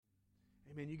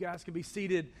Amen. You guys can be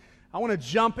seated. I want to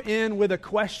jump in with a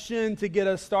question to get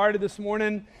us started this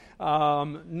morning.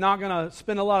 Not going to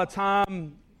spend a lot of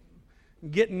time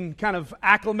getting kind of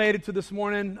acclimated to this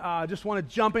morning. Just want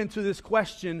to jump into this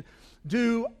question.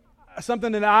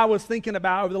 Something that I was thinking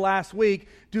about over the last week.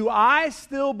 Do I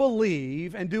still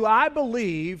believe, and do I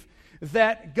believe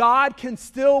that God can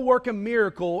still work a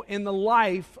miracle in the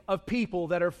life of people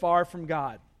that are far from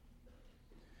God?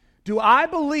 Do I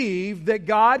believe that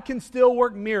God can still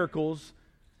work miracles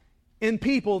in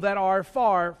people that are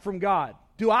far from God?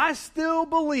 Do I still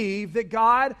believe that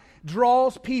God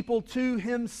draws people to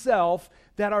Himself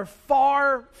that are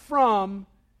far from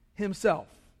Himself?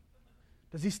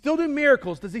 Does He still do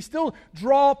miracles? Does He still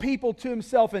draw people to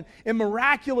Himself in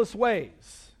miraculous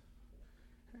ways?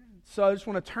 So I just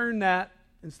want to turn that,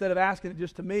 instead of asking it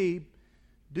just to me,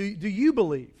 do you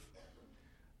believe?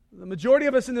 The majority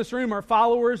of us in this room are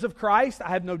followers of Christ.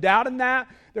 I have no doubt in that.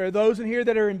 There are those in here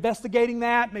that are investigating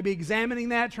that, maybe examining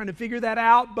that, trying to figure that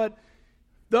out. But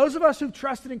those of us who've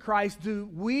trusted in Christ, do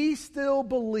we still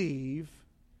believe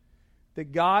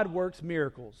that God works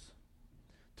miracles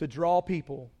to draw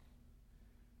people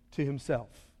to Himself?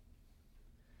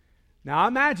 Now, I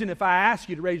imagine if I asked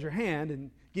you to raise your hand and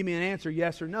give me an answer,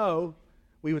 yes or no,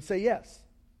 we would say yes.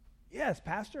 Yes,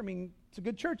 Pastor. I mean, it's a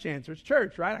good church answer. It's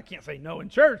church, right? I can't say no in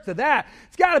church to that.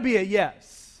 It's got to be a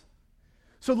yes.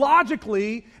 So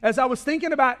logically, as I was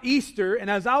thinking about Easter and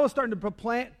as I was starting to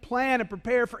plan and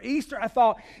prepare for Easter, I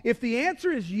thought, if the answer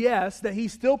is yes, that He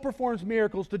still performs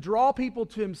miracles to draw people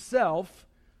to Himself,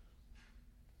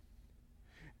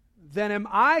 then am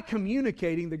I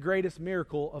communicating the greatest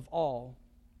miracle of all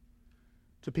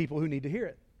to people who need to hear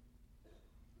it?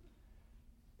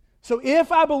 So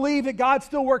if I believe that God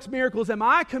still works miracles, am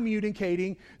I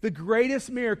communicating the greatest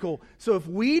miracle? So if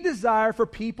we desire for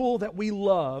people that we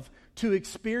love to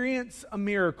experience a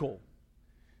miracle,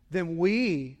 then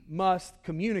we must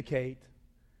communicate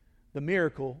the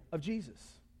miracle of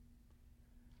Jesus.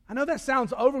 I know that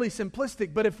sounds overly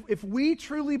simplistic, but if we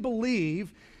truly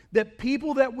believe that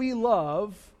people that we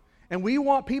love, and we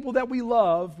want people that we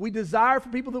love, we desire for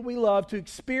people that we love to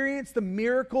experience the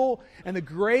miracle and the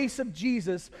grace of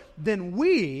Jesus, then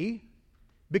we,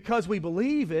 because we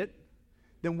believe it,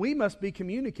 then we must be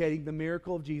communicating the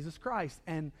miracle of Jesus Christ.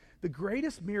 And the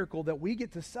greatest miracle that we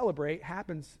get to celebrate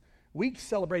happens, we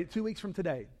celebrate it 2 weeks from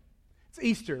today. It's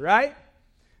Easter, right?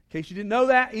 In case you didn't know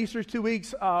that, Easter is 2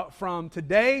 weeks from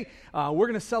today. We're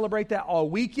going to celebrate that all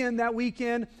weekend that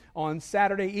weekend. On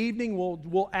Saturday evening,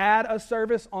 we'll add a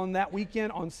service on that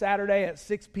weekend on Saturday at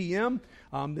 6 p.m.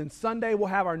 Then Sunday, we'll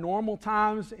have our normal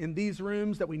times in these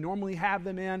rooms that we normally have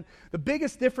them in. The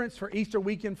biggest difference for Easter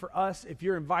weekend for us, if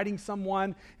you're inviting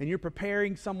someone and you're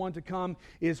preparing someone to come,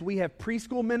 is we have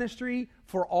preschool ministry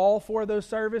for all 4 of those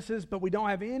services, but we don't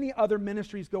have any other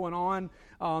ministries going on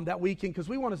that weekend because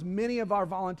we want as many of our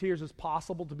volunteers as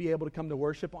possible to be able to come to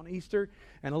worship on Easter.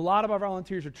 And a lot of our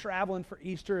volunteers are traveling for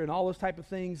Easter and all those type of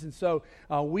things. And so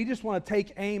we just want to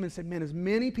take aim and say, man, as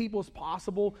many people as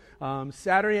possible,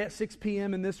 Saturday at 6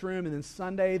 p.m. in this room, and then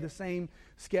Sunday the same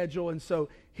schedule. And so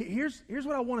here's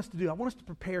what I want us to do. I want us to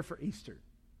prepare for Easter.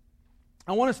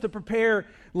 I want us to prepare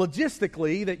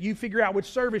logistically, that you figure out which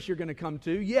service you're going to come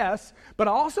to, yes, but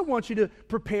I also want you to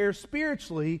prepare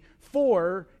spiritually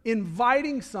for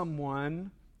inviting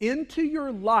someone into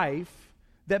your life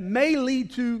that may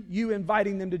lead to you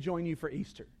inviting them to join you for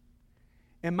Easter.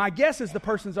 And my guess is the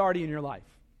person's already in your life.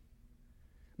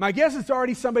 My guess is it's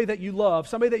already somebody that you love,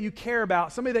 somebody that you care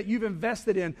about, somebody that you've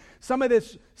invested in, somebody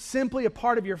that's simply a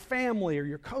part of your family or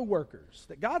your coworkers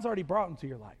that God's already brought into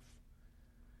your life.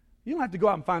 You don't have to go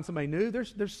out and find somebody new.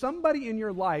 There's somebody in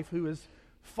your life who is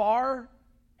far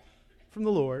from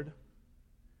the Lord,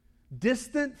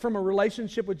 distant from a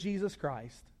relationship with Jesus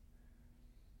Christ,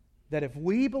 that if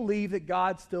we believe that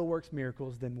God still works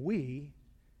miracles, then we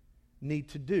need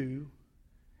to do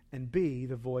and be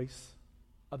the voice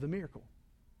of the miracle.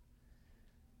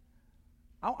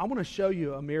 I want to show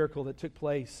you a miracle that took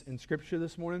place in Scripture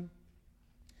this morning.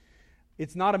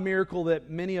 It's not a miracle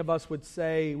that many of us would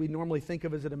say we normally think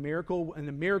of as a miracle. And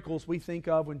the miracles we think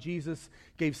of when Jesus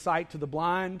gave sight to the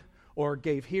blind or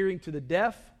gave hearing to the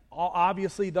deaf,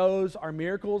 obviously those are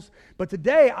miracles. But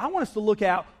today I want us to look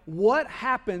at what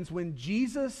happens when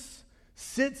Jesus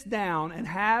sits down and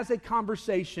has a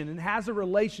conversation and has a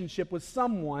relationship with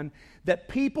someone that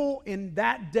people in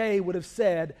that day would have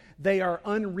said they are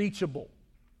unreachable.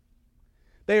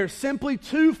 They are simply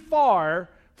too far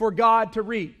for God to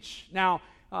reach. Now,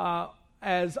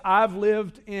 as I've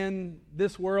lived in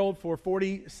this world for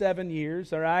 47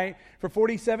 years, all right? For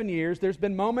 47 years, there's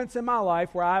been moments in my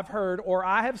life where I've heard or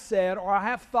I have said or I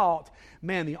have thought,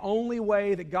 man, the only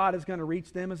way that God is going to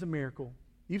reach them is a miracle.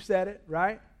 You've said it,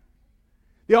 right?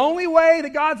 The only way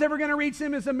that God's ever going to reach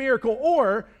them is a miracle.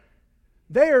 Or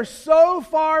they are so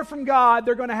far from God,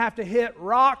 they're going to have to hit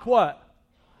rock what?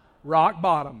 Rock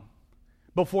bottom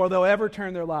before they'll ever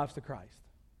turn their lives to Christ.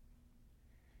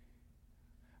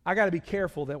 I got to be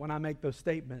careful that when I make those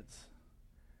statements,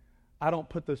 I don't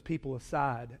put those people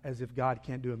aside as if God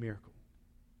can't do a miracle.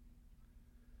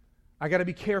 I got to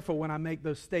be careful when I make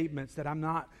those statements that I'm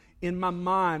not in my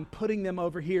mind putting them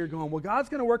over here going, well, God's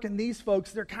going to work in these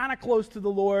folks. They're kind of close to the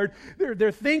Lord.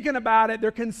 They're thinking about it. They're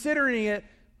considering it.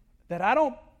 That I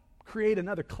don't create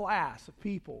another class of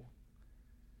people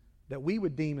that we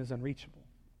would deem as unreachable.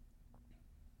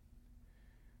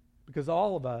 Because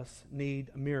all of us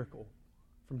need a miracle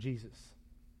from Jesus.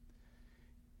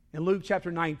 In Luke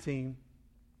chapter 19,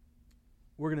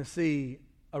 we're going to see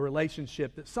a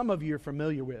relationship that some of you are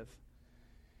familiar with.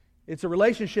 It's a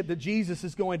relationship that Jesus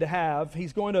is going to have.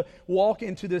 He's going to walk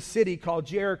into this city called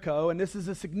Jericho, and this is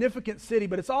a significant city,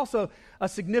 but it's also a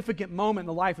significant moment in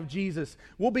the life of Jesus.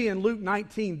 We'll be in Luke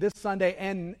 19 this Sunday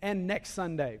and next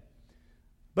Sunday.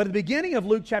 But at the beginning of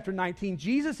Luke chapter 19,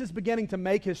 Jesus is beginning to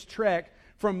make his trek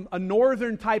from a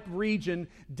northern type region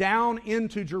down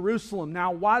into Jerusalem.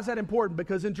 Now, why is that important?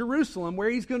 Because in Jerusalem,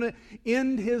 where he's going to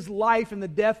end his life in the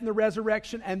death and the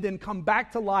resurrection and then come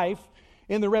back to life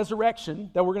in the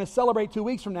resurrection that we're going to celebrate 2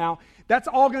 weeks from now, that's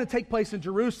all going to take place in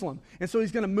Jerusalem. And so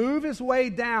he's going to move his way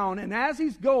down, and as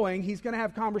he's going, he's going to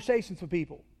have conversations with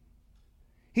people.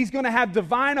 He's going to have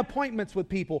divine appointments with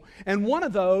people. And one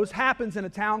of those happens in a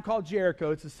town called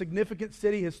Jericho. It's a significant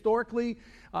city historically.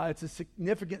 It's a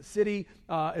significant city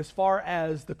as far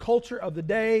as the culture of the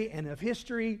day and of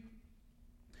history.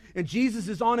 And Jesus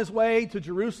is on his way to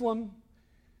Jerusalem.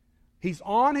 He's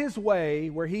on his way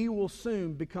where he will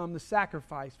soon become the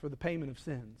sacrifice for the payment of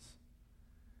sins.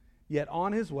 Yet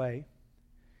on his way,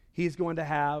 he's going to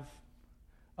have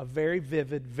a very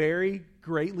vivid, very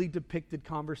greatly depicted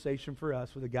conversation for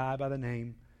us with a guy by the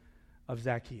name of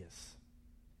Zacchaeus.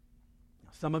 Now,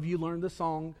 some of you learned the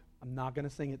song. I'm not going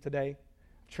to sing it today.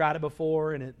 I've tried it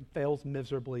before and it fails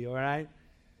miserably, all right?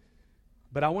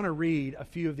 But I want to read a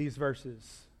few of these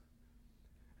verses.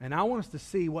 And I want us to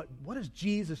see what does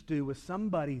Jesus do with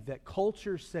somebody that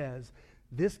culture says,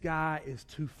 this guy is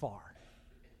too far.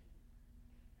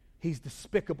 He's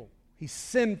despicable. He's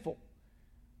sinful.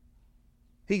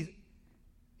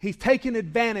 He's taken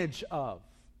advantage of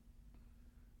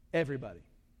everybody.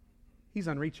 He's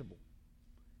unreachable.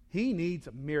 He needs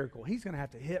a miracle. He's going to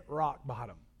have to hit rock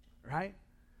bottom, right?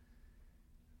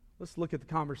 Let's look at the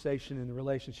conversation and the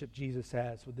relationship Jesus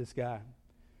has with this guy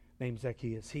named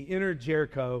Zacchaeus. He entered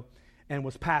Jericho and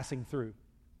was passing through.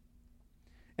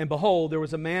 And behold, there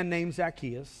was a man named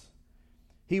Zacchaeus.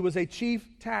 He was a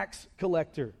chief tax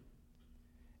collector,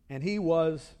 and he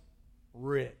was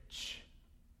rich.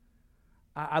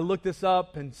 I looked this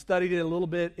up and studied it a little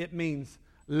bit. It means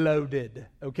loaded,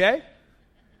 okay?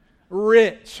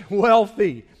 Rich,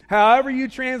 wealthy. However you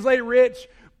translate rich,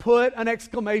 put an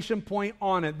exclamation point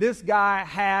on it. This guy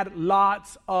had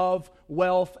lots of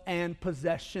wealth and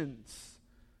possessions.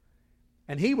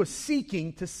 And he was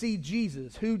seeking to see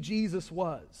Jesus, who Jesus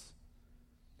was.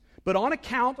 But on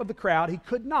account of the crowd, he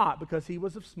could not because he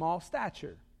was of small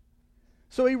stature.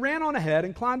 So he ran on ahead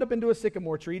and climbed up into a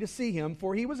sycamore tree to see him,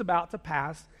 for he was about to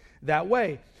pass that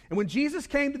way. And when Jesus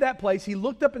came to that place, he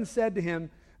looked up and said to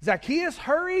him, Zacchaeus,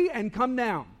 hurry and come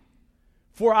down,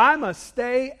 for I must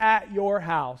stay at your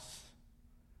house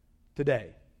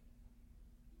today.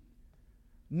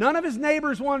 None of his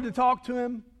neighbors wanted to talk to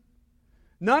him.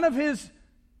 None of his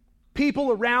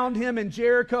people around him in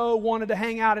Jericho wanted to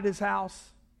hang out at his house.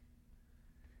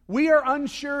 We are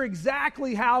unsure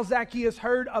exactly how Zacchaeus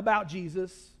heard about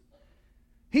Jesus.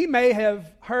 He may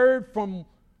have heard from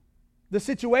the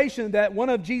situation that one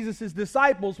of Jesus'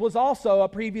 disciples was also a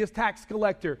previous tax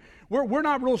collector. We're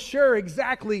not real sure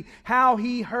exactly how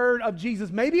he heard of Jesus.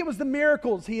 Maybe it was the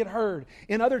miracles he had heard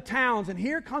in other towns. And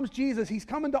here comes Jesus. He's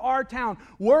coming to our town.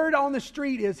 Word on the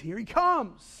street is, here he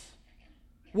comes.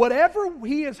 Whatever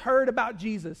he has heard about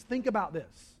Jesus, think about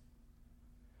this.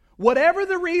 Whatever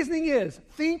the reasoning is,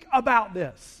 think about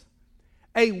this.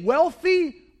 A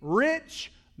wealthy,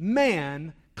 rich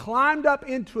man climbed up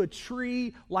into a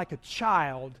tree like a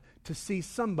child to see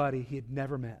somebody he had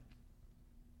never met.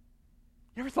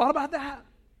 You ever thought about that?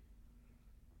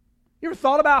 You ever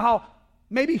thought about how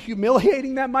maybe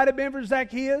humiliating that might have been for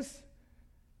Zacchaeus?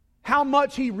 how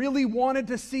much he really wanted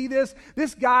to see this.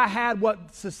 This guy had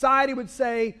what society would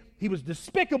say he was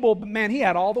despicable, but man, he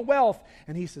had all the wealth.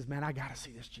 And he says, man, I got to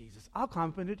see this Jesus. I'll climb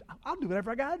up in it. I'll do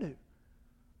whatever I got to do.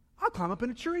 I'll climb up in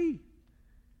a tree.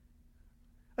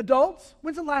 Adults,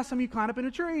 when's the last time you climbed up in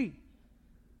a tree?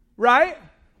 Right?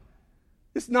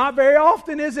 It's not very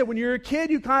often, is it? When you're a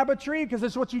kid, you climb up a tree because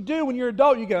that's what you do. When you're an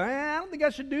adult, you go, I don't think I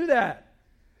should do that.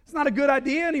 It's not a good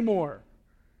idea anymore.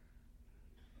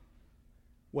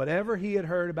 Whatever he had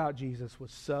heard about Jesus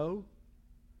was so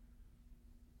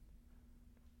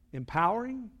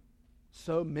empowering,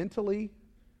 so mentally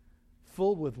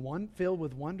filled with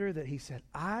wonder that he said,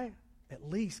 I at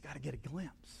least got to get a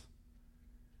glimpse.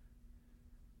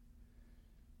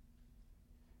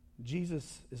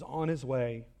 Jesus is on his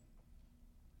way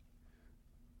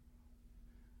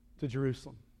to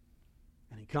Jerusalem,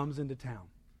 and he comes into town.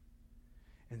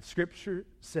 And Scripture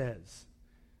says,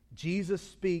 Jesus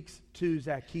speaks to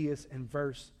Zacchaeus in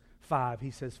verse 5.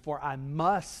 He says, for I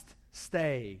must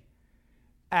stay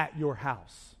at your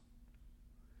house.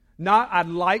 Not I'd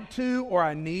like to or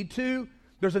I need to.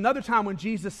 There's another time when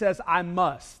Jesus says, I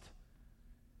must.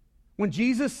 When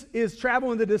Jesus is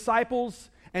traveling with the disciples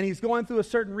and he's going through a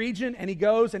certain region and he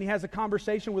goes and he has a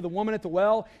conversation with a woman at the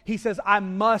well, he says, I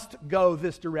must go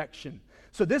this direction.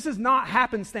 So this is not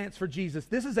happenstance for Jesus.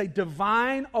 This is a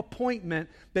divine appointment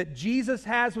that Jesus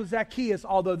has with Zacchaeus,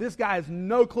 although this guy has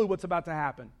no clue what's about to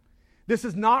happen. This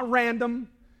is not random.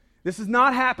 This is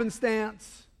not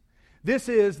happenstance. There's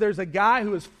a guy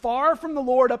who is far from the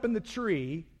Lord up in the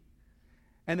tree,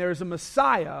 and there's a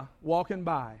Messiah walking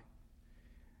by,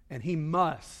 and he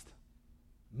must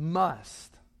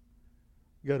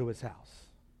go to his house.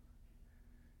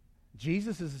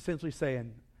 Jesus is essentially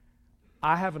saying,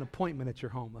 I have an appointment at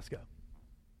your home. Let's go.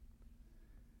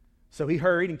 So he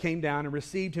hurried and came down and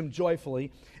received him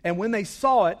joyfully. And when they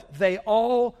saw it, they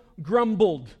all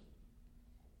grumbled.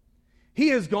 He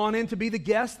has gone in to be the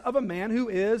guest of a man who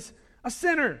is a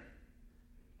sinner.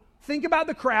 Think about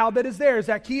the crowd that is there.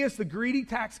 Zacchaeus, the greedy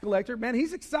tax collector. Man,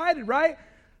 he's excited, right?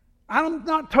 I'm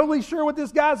not totally sure what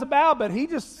this guy's about, but he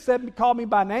just called me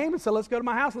by name and said, let's go to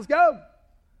my house. Let's go.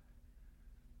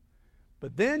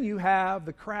 But then you have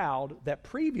the crowd that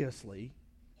previously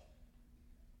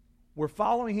were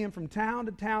following him from town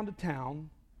to town to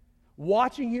town,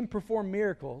 watching him perform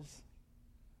miracles.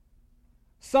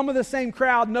 Some of the same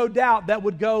crowd, no doubt, that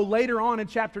would go later on in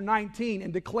chapter 19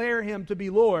 and declare him to be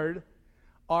Lord,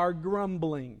 are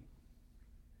grumbling.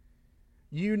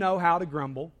 You know how to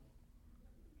grumble.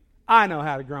 I know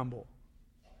how to grumble.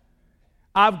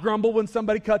 I've grumbled when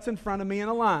somebody cuts in front of me in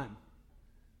a line.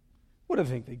 What do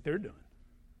they think they're doing?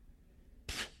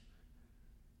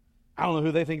 I don't know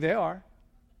who they think they are.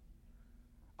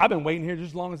 I've been waiting here just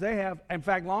as long as they have. In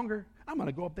fact, longer. I'm going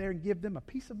to go up there and give them a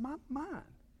piece of my mind.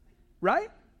 Right?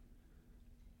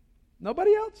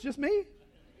 Nobody else? Just me?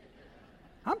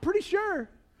 I'm pretty sure.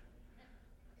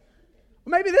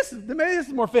 Maybe this is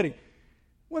more fitting.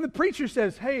 When the preacher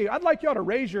says, hey, I'd like y'all to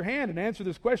raise your hand and answer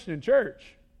this question in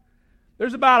church.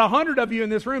 There's about 100 of you in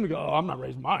this room who go, oh, I'm not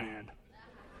raising my hand.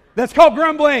 That's called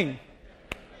grumbling.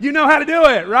 You know how to do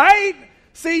it, right?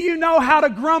 See, you know how to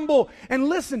grumble. And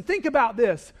listen, think about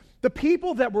this. The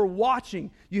people that were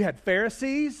watching, you had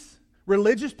Pharisees,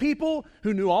 religious people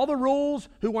who knew all the rules,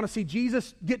 who want to see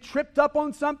Jesus get tripped up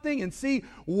on something and see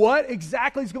what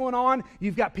exactly is going on.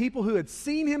 You've got people who had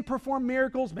seen him perform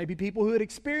miracles, maybe people who had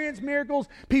experienced miracles.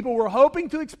 People were hoping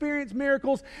to experience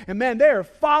miracles. And man, they're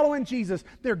following Jesus.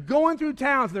 They're going through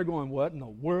towns. They're going, what in the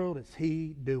world is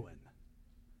he doing?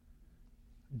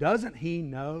 Doesn't he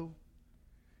know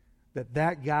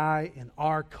that guy in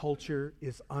our culture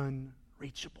is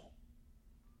unreachable?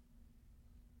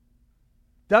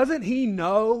 Doesn't he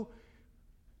know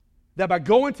that by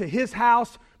going to his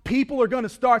house, people are going to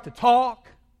start to talk?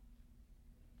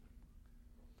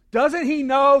 Doesn't he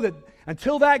know that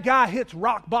until that guy hits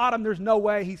rock bottom, there's no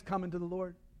way he's coming to the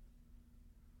Lord?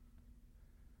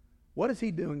 What is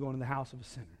he doing going to the house of a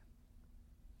sinner?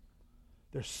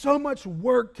 There's so much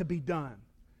work to be done.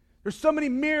 There's so many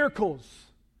miracles.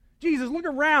 Jesus, look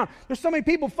around. There's so many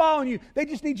people following you. They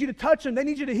just need you to touch them. They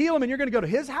need you to heal them, and you're going to go to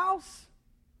his house?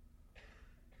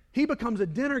 He becomes a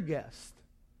dinner guest.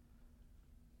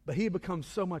 But he becomes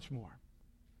so much more.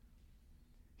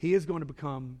 He is going to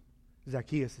become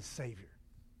Zacchaeus' Savior.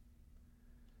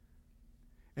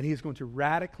 And he is going to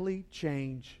radically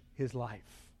change his life.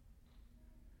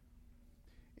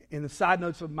 In the side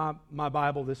notes of my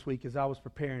Bible this week, as I was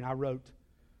preparing, I wrote,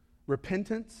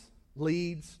 repentance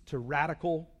leads to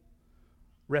radical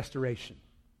restoration.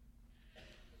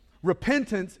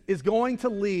 Repentance is going to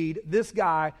lead this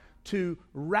guy to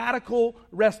radical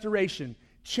restoration.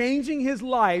 changing his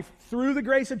life through the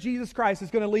grace of Jesus Christ is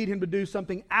going to lead him to do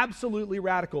something absolutely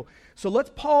radical. So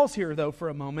let's pause here, though, for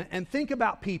a moment and think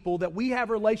about people that we have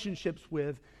relationships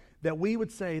with that we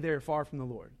would say they're far from the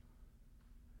Lord.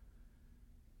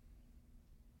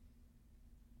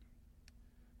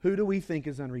 Who do we think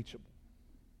is unreachable?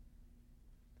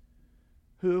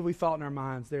 Who have we thought in our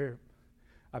minds there?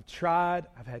 I've tried,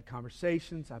 I've had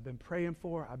conversations, I've been praying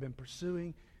for, I've been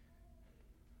pursuing.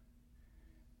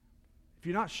 If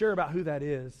you're not sure about who that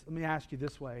is, let me ask you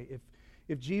this way.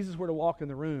 If Jesus were to walk in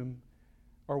the room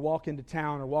or walk into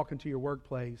town or walk into your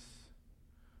workplace,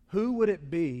 who would it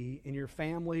be in your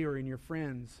family or in your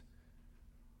friends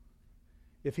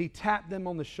if he tapped them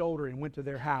on the shoulder and went to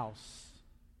their house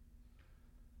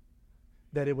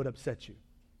that it would upset you?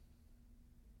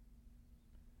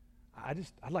 I'd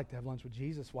like to have lunch with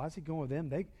Jesus. Why is he going with them?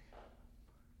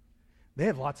 They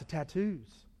have lots of tattoos.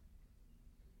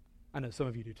 I know some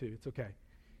of you do too. It's okay.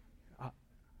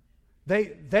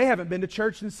 They haven't been to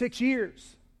church in 6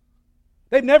 years.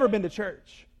 They've never been to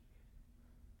church.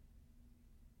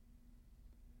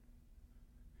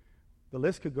 The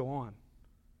list could go on.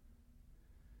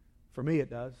 For me, it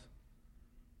does.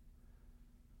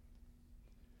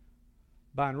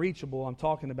 By unreachable, I'm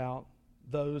talking about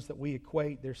those that we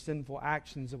equate their sinful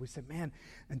actions, that we say, man,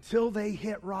 until they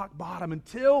hit rock bottom,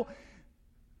 until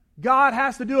God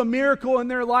has to do a miracle in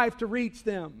their life to reach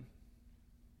them.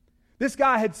 This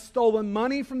guy had stolen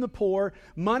money from the poor,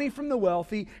 money from the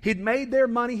wealthy. He'd made their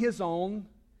money his own.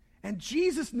 And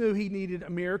Jesus knew he needed a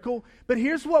miracle. But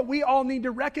here's what we all need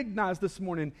to recognize this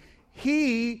morning.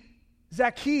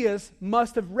 Zacchaeus,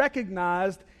 must have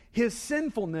recognized his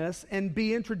sinfulness and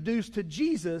be introduced to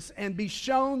Jesus and be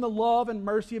shown the love and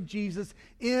mercy of Jesus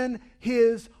in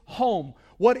his home.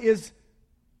 What is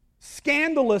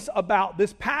scandalous about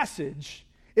this passage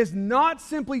is not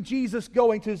simply Jesus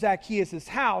going to Zacchaeus'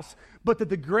 house, but that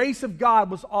the grace of God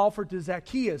was offered to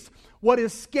Zacchaeus. What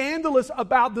is scandalous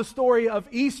about the story of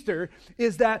Easter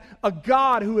is that a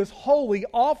God who is holy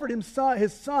offered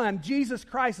his son, Jesus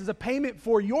Christ, as a payment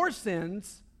for your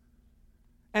sins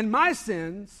and my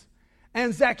sins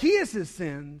and Zacchaeus'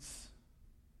 sins,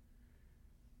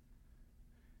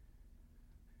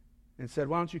 and said,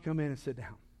 why don't you come in and sit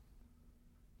down?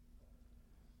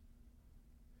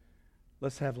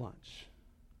 Let's have lunch.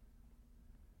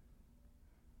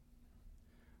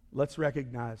 Let's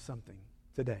recognize something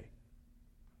today.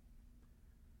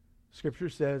 Scripture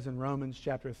says in Romans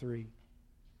chapter 3,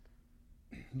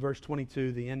 verse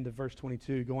 22, the end of verse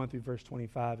 22, going through verse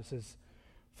 25, it says,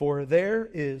 for there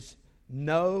is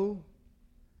no,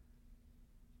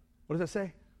 what does that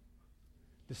say?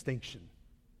 Distinction.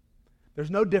 There's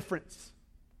no difference.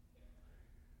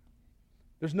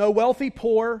 There's no wealthy,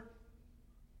 poor.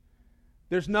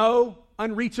 There's no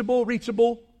unreachable,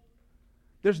 reachable.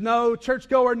 There's no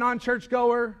churchgoer,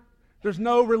 non-churchgoer. There's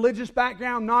no religious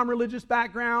background, non-religious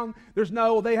background. There's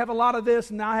no, they have a lot of this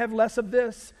and I have less of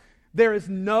this. There is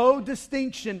no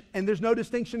distinction, and there's no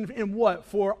distinction in what?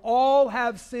 For all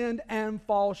have sinned and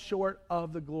fall short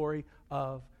of the glory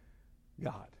of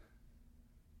God,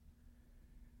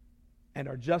 and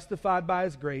are justified by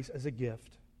His grace as a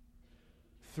gift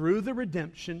through the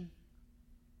redemption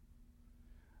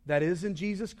that is in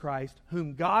Jesus Christ,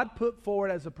 whom God put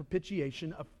forward as a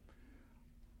propitiation,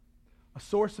 a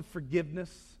source of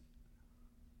forgiveness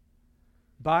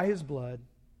by His blood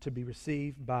to be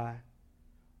received by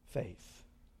faith.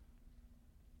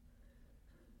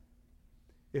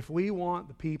 If we want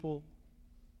the people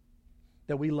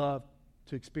that we love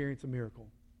to experience a miracle,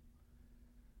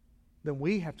 then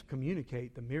we have to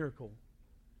communicate the miracle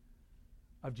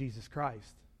of Jesus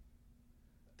Christ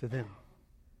to them.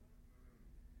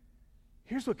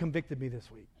 Here's what convicted me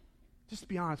this week. Just to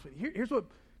be honest with you, here's what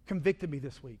convicted me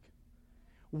this week.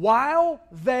 While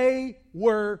they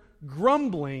were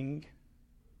grumbling,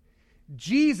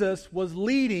 Jesus was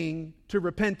leading to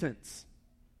repentance.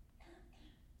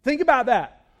 Think about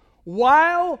that.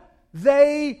 While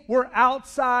they were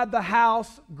outside the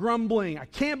house grumbling, I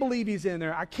can't believe he's in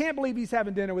there. I can't believe he's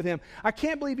having dinner with him. I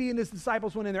can't believe he and his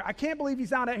disciples went in there. I can't believe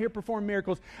he's out here performing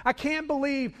miracles. I can't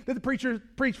believe that the preacher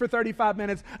preached for 35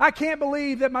 minutes. I can't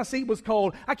believe that my seat was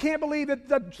cold. I can't believe that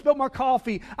I spilled my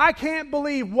coffee. I can't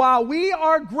believe while we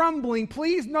are grumbling,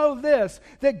 please know this,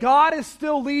 that God is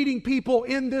still leading people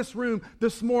in this room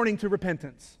this morning to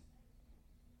repentance.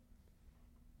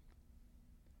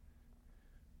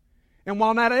 And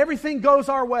while not everything goes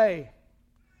our way,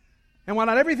 and while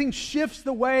not everything shifts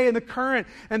the way and the current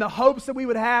and the hopes that we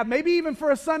would have, maybe even for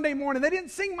a Sunday morning, they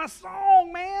didn't sing my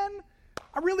song, man.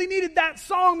 I really needed that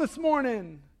song this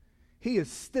morning. He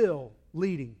is still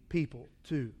leading people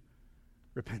to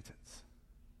repentance.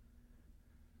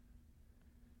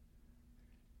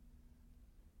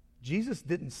 Jesus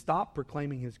didn't stop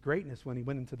proclaiming his greatness when he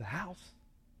went into the house.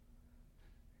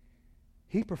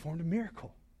 He performed a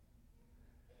miracle.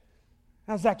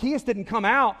 Now, Zacchaeus didn't come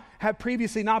out, had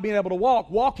previously not been able to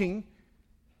walk, walking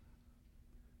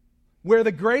where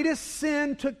the greatest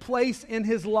sin took place in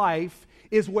his life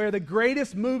is where the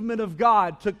greatest movement of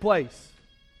God took place.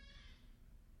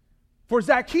 For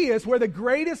Zacchaeus, where the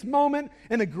greatest moment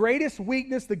and the greatest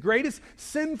weakness, the greatest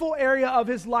sinful area of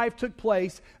his life took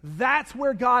place, that's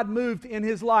where God moved in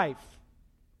his life.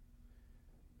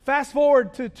 Fast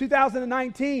forward to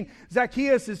 2019,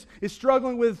 Zacchaeus is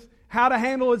struggling with how to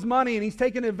handle his money, and he's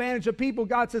taking advantage of people.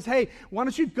 God says, hey, why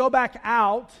don't you go back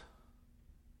out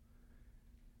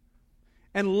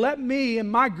and let me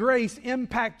and my grace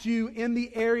impact you in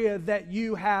the area that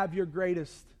you have your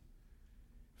greatest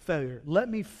failure. Let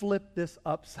me flip this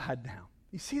upside down.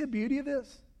 You see the beauty of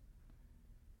this?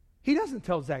 He doesn't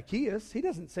tell Zacchaeus. He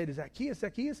doesn't say to Zacchaeus,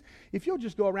 Zacchaeus, if you'll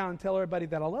just go around and tell everybody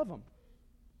that I love them.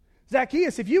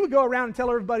 Zacchaeus, if you would go around and tell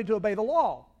everybody to obey the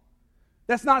law.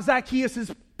 That's not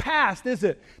Zacchaeus' past, is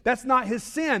it? That's not his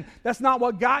sin. That's not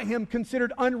what got him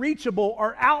considered unreachable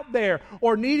or out there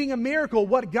or needing a miracle.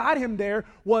 What got him there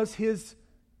was his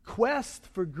quest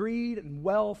for greed and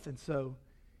wealth. And so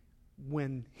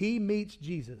when he meets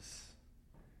Jesus,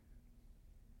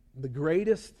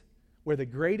 where the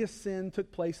greatest sin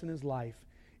took place in his life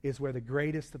is where the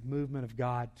greatest movement of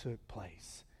God took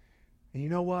place. And you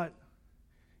know what?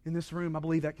 In this room, I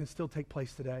believe that can still take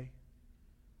place today.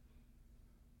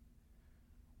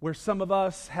 Where some of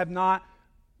us have not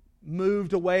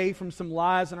moved away from some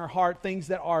lies in our heart, things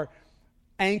that are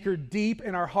anchored deep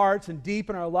in our hearts and deep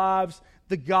in our lives,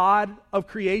 the God of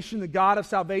creation, the God of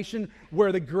salvation,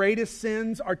 where the greatest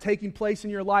sins are taking place in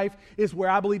your life is where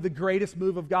I believe the greatest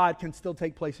move of God can still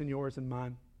take place in yours and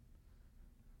mine.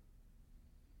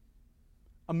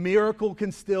 A miracle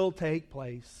can still take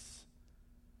place.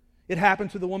 It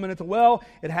happened to the woman at the well.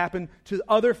 It happened to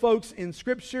other folks in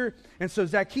Scripture. And so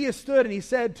Zacchaeus stood and he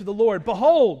said to the Lord,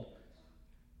 behold.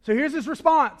 So here's his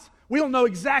response. We don't know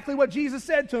exactly what Jesus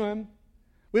said to him.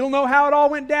 We don't know how it all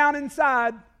went down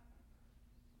inside.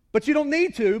 But you don't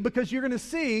need to, because you're going to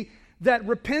see that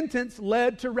repentance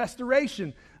led to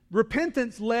restoration.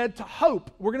 Repentance led to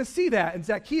hope. We're going to see that. And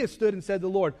Zacchaeus stood and said to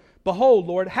the Lord, behold,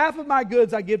 Lord, half of my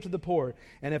goods I give to the poor.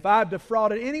 And if I've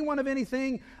defrauded anyone of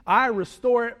anything, I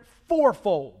restore it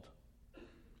fourfold.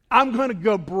 I'm going to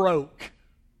go broke.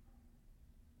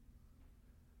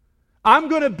 I'm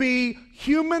going to be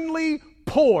humanly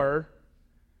poor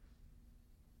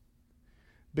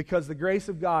because the grace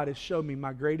of God has shown me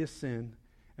my greatest sin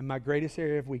and my greatest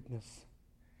area of weakness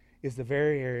is the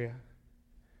very area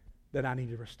that I need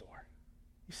to restore.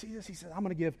 You see this? He says, I'm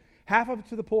going to give half of it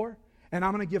to the poor, and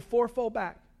I'm going to give fourfold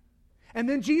back. And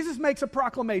then Jesus makes a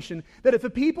proclamation that if the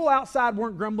people outside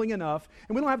weren't grumbling enough,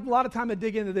 and we don't have a lot of time to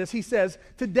dig into this, he says,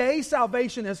 today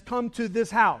salvation has come to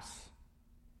this house.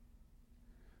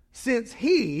 Since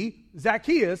he,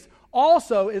 Zacchaeus,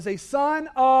 also is a son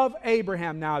of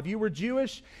Abraham. Now, if you were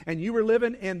Jewish and you were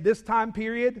living in this time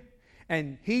period,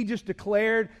 and he just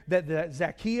declared that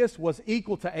Zacchaeus was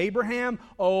equal to Abraham,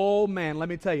 oh man, let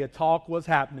me tell you, talk was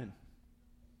happening.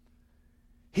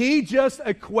 He just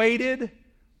equated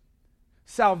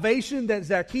salvation that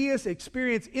Zacchaeus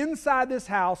experienced inside this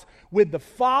house with the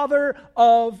father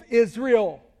of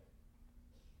Israel.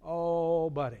 Oh,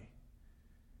 buddy.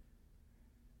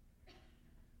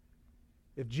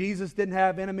 If Jesus didn't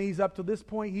have enemies up to this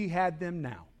point, he had them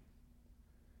now.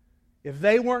 If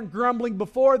they weren't grumbling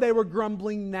before, they were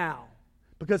grumbling now.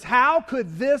 Because how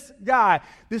could this guy,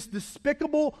 this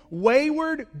despicable,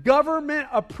 wayward,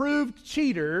 government-approved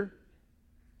cheater,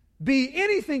 be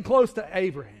anything close to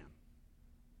Abraham?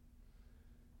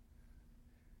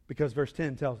 Because verse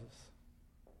 10 tells us,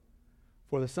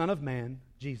 for the Son of Man,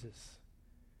 Jesus,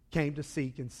 came to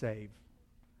seek and save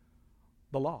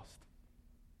the lost.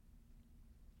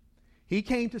 He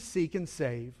came to seek and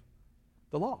save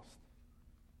the lost.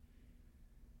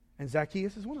 And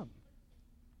Zacchaeus is one of them.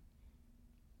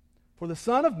 For the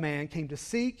Son of Man came to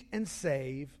seek and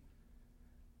save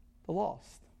the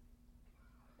lost.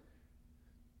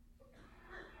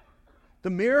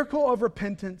 The miracle of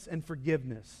repentance and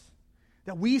forgiveness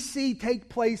that we see take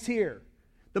place here,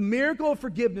 the miracle of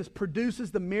forgiveness produces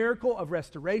the miracle of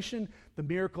restoration, the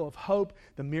miracle of hope,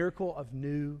 the miracle of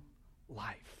new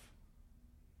life.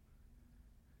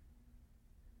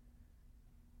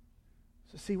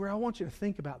 So see, where I want you to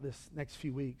think about this next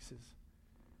few weeks is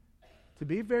to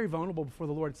be very vulnerable before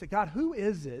the Lord and say, God, who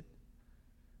is it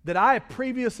that I have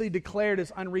previously declared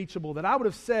as unreachable, that I would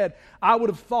have said I would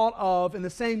have thought of in the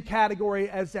same category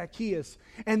as Zacchaeus,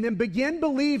 and then begin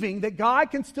believing that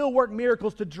God can still work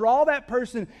miracles to draw that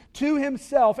person to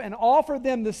himself and offer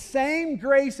them the same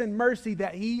grace and mercy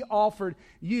that he offered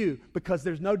you, because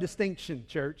there's no distinction,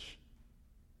 church.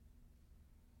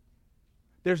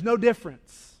 There's no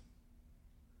difference.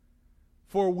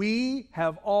 For we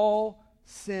have all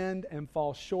sinned and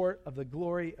fall short of the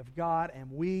glory of God, and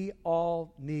we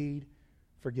all need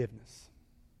forgiveness.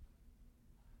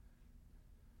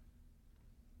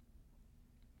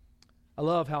 I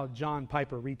love how John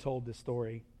Piper retold this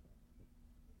story.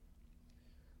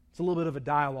 It's a little bit of a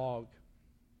dialogue.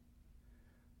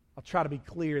 I'll try to be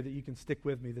clear that you can stick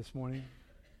with me this morning.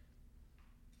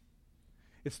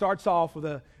 It starts off with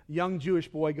a young Jewish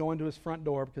boy going to his front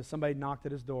door because somebody knocked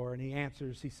at his door, and he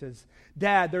answers. He says,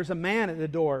 "Dad, there's a man at the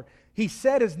door. He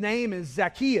said his name is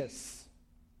Zacchaeus."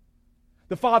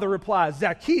 The father replies,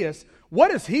 "Zacchaeus? What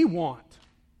does he want?"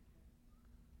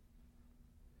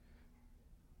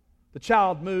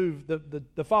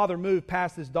 The father moved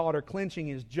past his daughter, clenching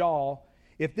his jaw.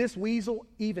 "If this weasel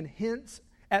even hints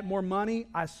at more money,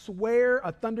 I swear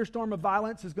a thunderstorm of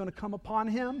violence is going to come upon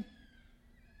him."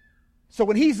 So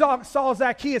when he saw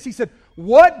Zacchaeus, he said,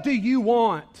 "What do you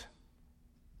want?"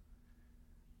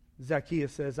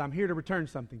 Zacchaeus says, "I'm here to return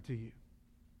something to you."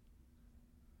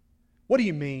 "What do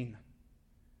you mean?"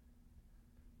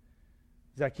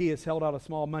 Zacchaeus held out a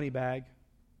small money bag.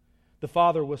 The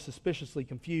father was suspiciously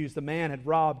confused. The man had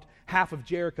robbed half of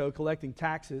Jericho collecting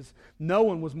taxes. No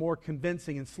one was more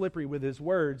convincing and slippery with his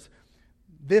words.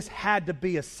 This had to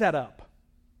be a setup.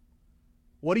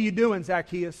 "What are you doing,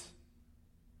 Zacchaeus?"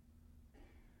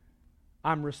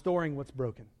 "I'm restoring what's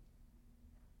broken."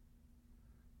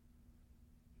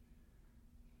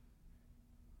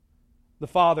 The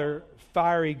father,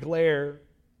 fiery glare,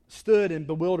 stood in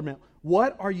bewilderment.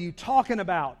 "What are you talking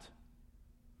about?"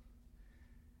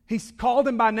 He called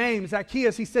him by name,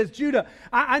 Zacchaeus. He says, "Judah,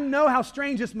 I know how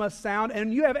strange this must sound,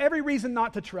 and you have every reason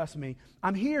not to trust me.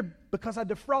 I'm here because I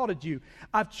defrauded you.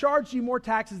 I've charged you more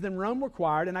taxes than Rome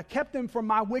required, and I kept them for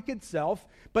my wicked self.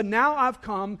 But now I've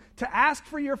come to ask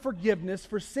for your forgiveness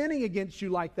for sinning against you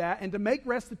like that, and to make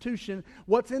restitution.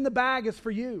 What's in the bag is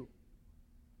for you."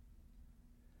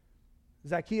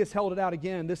 Zacchaeus held it out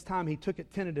again. This time he took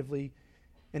it tentatively,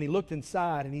 and he looked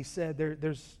inside, and he said,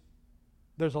 There's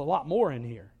a lot more in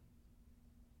here."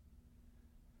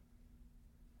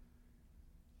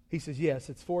 He says, "Yes,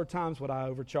 it's 4 times what I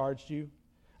overcharged you.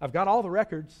 I've got all the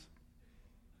records."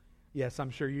 "Yes, I'm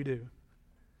sure you do."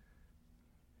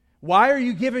 "Why are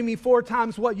you giving me 4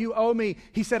 times what you owe me?"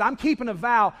 He said, "I'm keeping a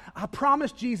vow. I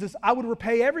promised Jesus I would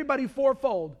repay everybody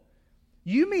fourfold."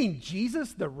 "You mean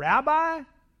Jesus, the rabbi?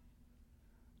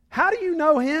 How do you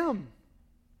know him?"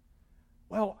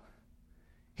 "Well,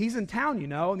 he's in town,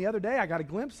 and the other day I got a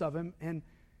glimpse of him, and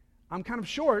I'm kind of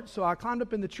short, so I climbed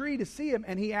up in the tree to see him,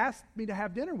 and he asked me to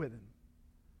have dinner with him."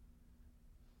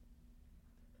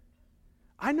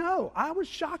 I know, I was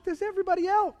shocked as everybody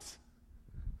else.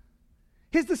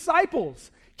 His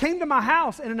disciples came to my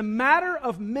house, and in a matter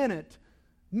of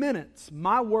minutes,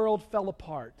 my world fell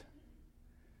apart.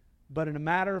 But in a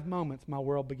matter of moments, my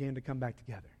world began to come back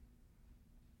together.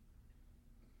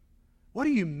 "What do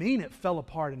you mean it fell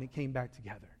apart and it came back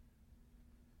together?"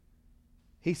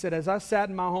 He said, "As I sat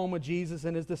in my home with Jesus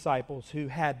and his disciples who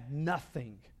had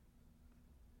nothing,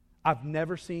 I've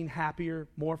never seen happier,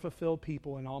 more fulfilled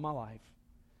people in all my life.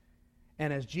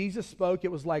 And as Jesus spoke,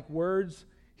 it was like words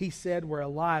he said were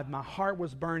alive. My heart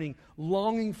was burning,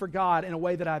 longing for God in a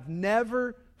way that I've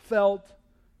never felt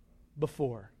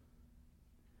before.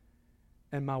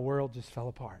 And my world just fell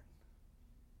apart.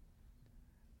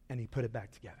 And he put it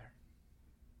back together."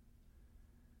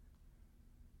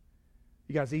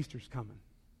 You guys, Easter's coming.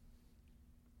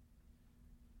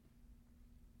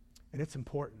 And it's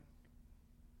important.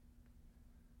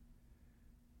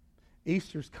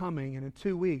 Easter's coming, and in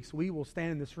 2 weeks, we will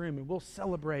stand in this room and we'll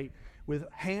celebrate with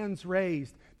hands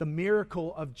raised the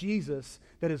miracle of Jesus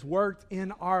that has worked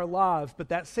in our lives. But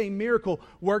that same miracle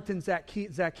worked in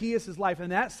Zacchaeus' life,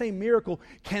 and that same miracle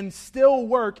can still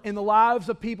work in the lives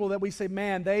of people that we say,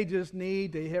 man, they just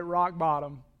need to hit rock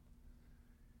bottom.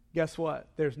 Guess what?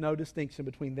 There's no distinction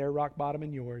between their rock bottom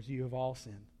and yours. You have all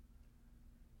sinned.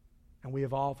 And we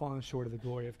have all fallen short of the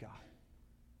glory of God.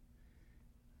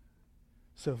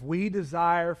 So if we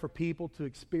desire for people to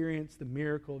experience the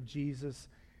miracle of Jesus,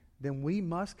 then we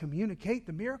must communicate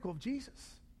the miracle of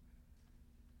Jesus.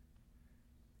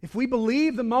 If we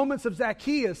believe the moments of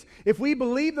Zacchaeus, if we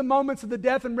believe the moments of the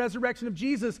death and resurrection of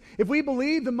Jesus, if we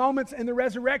believe the moments in the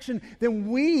resurrection, then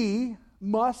we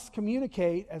must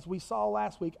communicate, as we saw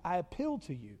last week, I appeal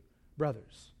to you,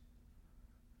 brothers.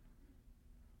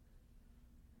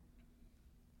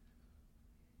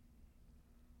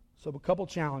 So a couple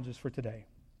challenges for today.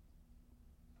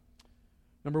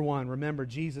 Number one, remember,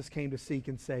 Jesus came to seek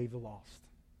and save the lost.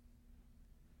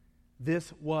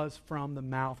 This was from the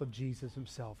mouth of Jesus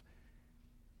himself.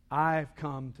 I've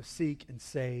come to seek and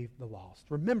save the lost.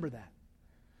 Remember that.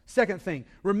 Second thing,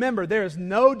 remember, there is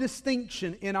no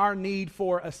distinction in our need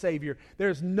for a Savior.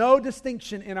 There's no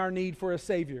distinction in our need for a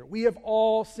Savior. We have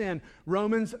all sinned.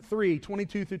 Romans 3,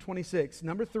 22 through 26.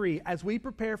 Number 3, as we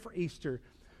prepare for Easter,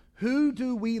 who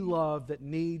do we love that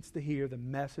needs to hear the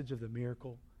message of the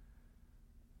miracle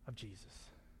of Jesus?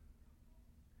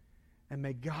 And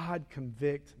may God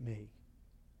convict me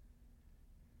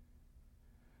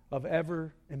of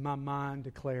ever in my mind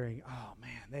declaring, oh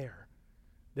man,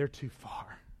 they're too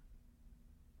far.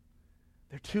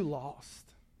 They're too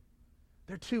lost.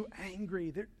 They're too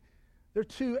angry. They're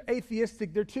too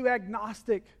atheistic. They're too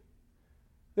agnostic.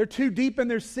 They're too deep in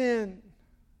their sin.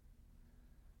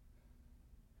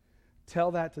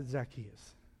 Tell that to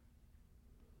Zacchaeus.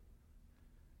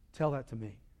 Tell that to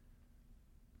me.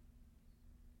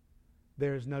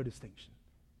 There is no distinction.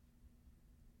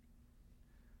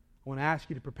 I want to ask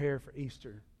you to prepare for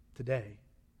Easter today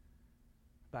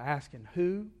by asking,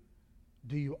 who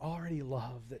do you already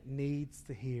love that needs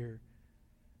to hear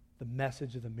the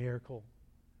message of the miracle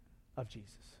of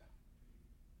Jesus?